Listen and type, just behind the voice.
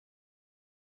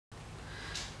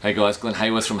Hey guys, Glenn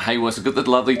Hayworth from Hayworth. I've got the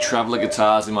lovely Traveller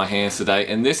guitars in my hands today,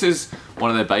 and this is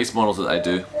one of their bass models that they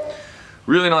do.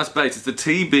 Really nice bass. It's the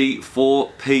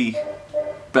TB4P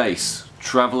bass,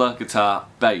 Traveller guitar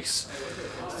bass.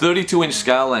 32-inch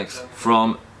scale length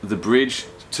from the bridge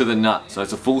to the nut, so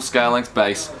it's a full scale length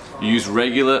bass. You use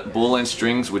regular ball end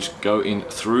strings which go in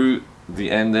through the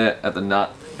end there at the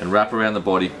nut and wrap around the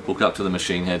body, hook up to the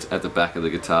machine heads at the back of the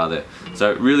guitar there.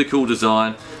 So really cool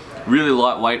design. Really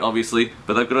lightweight obviously,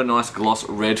 but they've got a nice gloss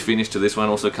red finish to this one.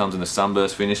 Also comes in a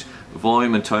Sunburst finish.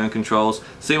 Volume and tone controls.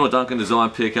 Seymour Duncan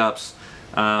Designed pickups.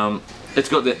 It's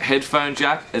got the headphone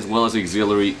jack as well as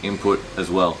auxiliary input as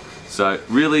well. So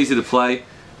really easy to play.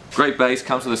 Great bass,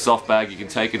 comes with a soft bag. You can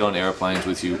take it on airplanes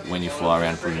with you when you fly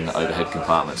around, put it in the overhead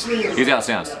compartments. Here's how it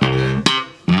sounds.